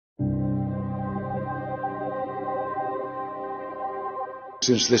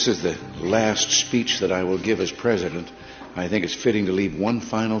Since this is the last speech that I will give as president, I think it's fitting to leave one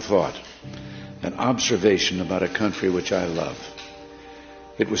final thought, an observation about a country which I love.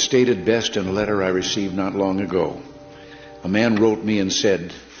 It was stated best in a letter I received not long ago. A man wrote me and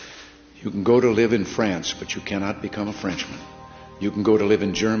said, "You can go to live in France, but you cannot become a Frenchman. You can go to live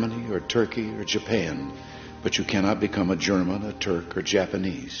in Germany or Turkey or Japan, but you cannot become a German, a Turk, or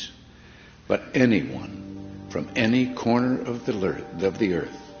Japanese. But anyone from any corner of the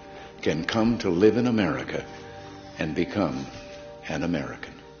earth can come to live in America and become an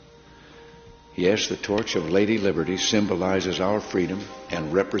American." Yes, the torch of Lady Liberty symbolizes our freedom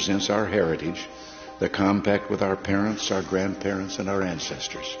and represents our heritage, the compact with our parents, our grandparents, and our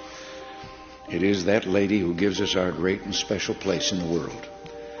ancestors. It is that lady who gives us our great and special place in the world.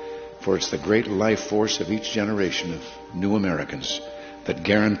 For it's the great life force of each generation of new Americans that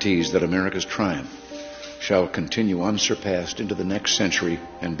guarantees that America's triumph shall continue unsurpassed into the next century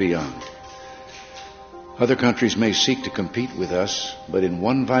and beyond. Other countries may seek to compete with us, but in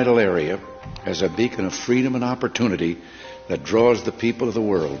one vital area, as a beacon of freedom and opportunity that draws the people of the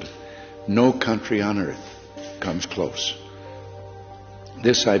world, no country on earth comes close.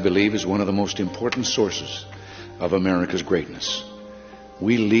 This, I believe, is one of the most important sources of America's greatness.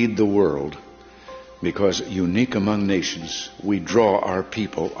 We lead the world because, unique among nations, we draw our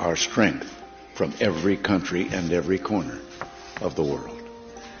people, our strength, from every country and every corner of the world.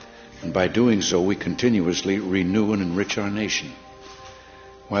 And by doing so, we continuously renew and enrich our nation.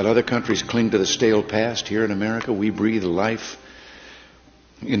 While other countries cling to the stale past, here in America, we breathe life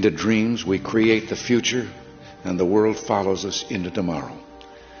into dreams, we create the future, and the world follows us into tomorrow.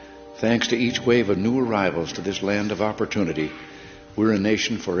 Thanks to each wave of new arrivals to this land of opportunity, we're a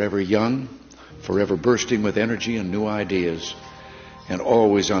nation forever young, forever bursting with energy and new ideas, and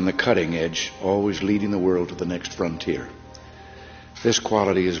always on the cutting edge, always leading the world to the next frontier. This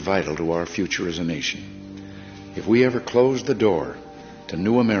quality is vital to our future as a nation. If we ever closed the door to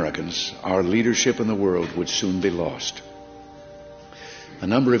new Americans, our leadership in the world would soon be lost. A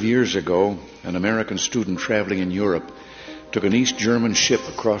number of years ago, an American student traveling in Europe took an East German ship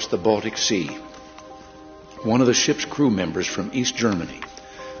across the Baltic Sea. One of the ship's crew members from East Germany,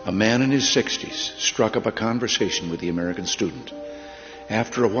 a man in his 60s, struck up a conversation with the American student.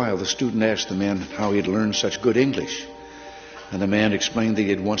 After a while, the student asked the man how he had learned such good English, and the man explained that he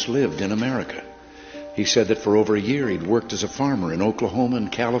had once lived in America. He said that for over a year he'd worked as a farmer in Oklahoma and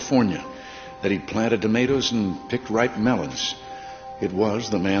California, that he'd planted tomatoes and picked ripe melons. It was,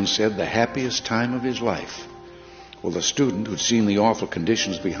 the man said, the happiest time of his life. Well, the student, who'd seen the awful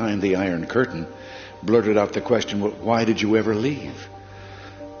conditions behind the Iron Curtain, blurted out the question, "Well, why did you ever leave?"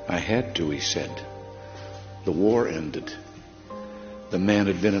 "I had to," he said. The war ended. The man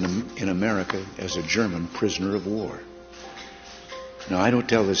had been in America as a German prisoner of war. Now, I don't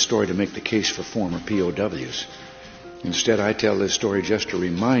tell this story to make the case for former POWs. Instead, I tell this story just to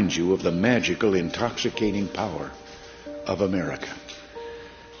remind you of the magical, intoxicating power of America.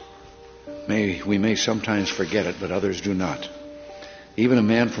 We may sometimes forget it, but others do not. Even a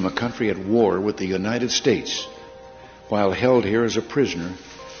man from a country at war with the United States, while held here as a prisoner,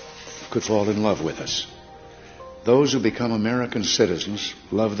 could fall in love with us. Those who become American citizens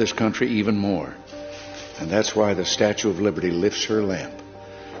love this country even more. And that's why the Statue of Liberty lifts her lamp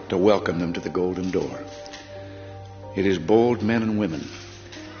to welcome them to the golden door. It is bold men and women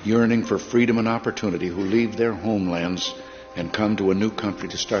yearning for freedom and opportunity who leave their homelands and come to a new country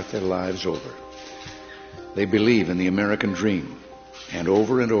to start their lives over. They believe in the American dream, and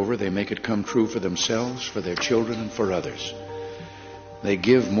over they make it come true for themselves, for their children, and for others. They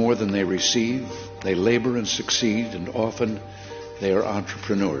give more than they receive, they labor and succeed, and often they are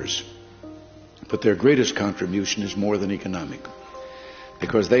entrepreneurs. But their greatest contribution is more than economic,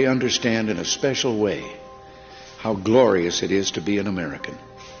 because they understand in a special way how glorious it is to be an American.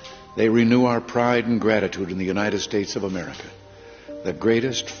 They renew our pride and gratitude in the United States of America, the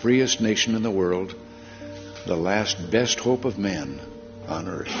greatest, freest nation in the world, the last best hope of man on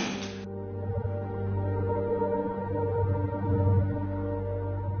earth.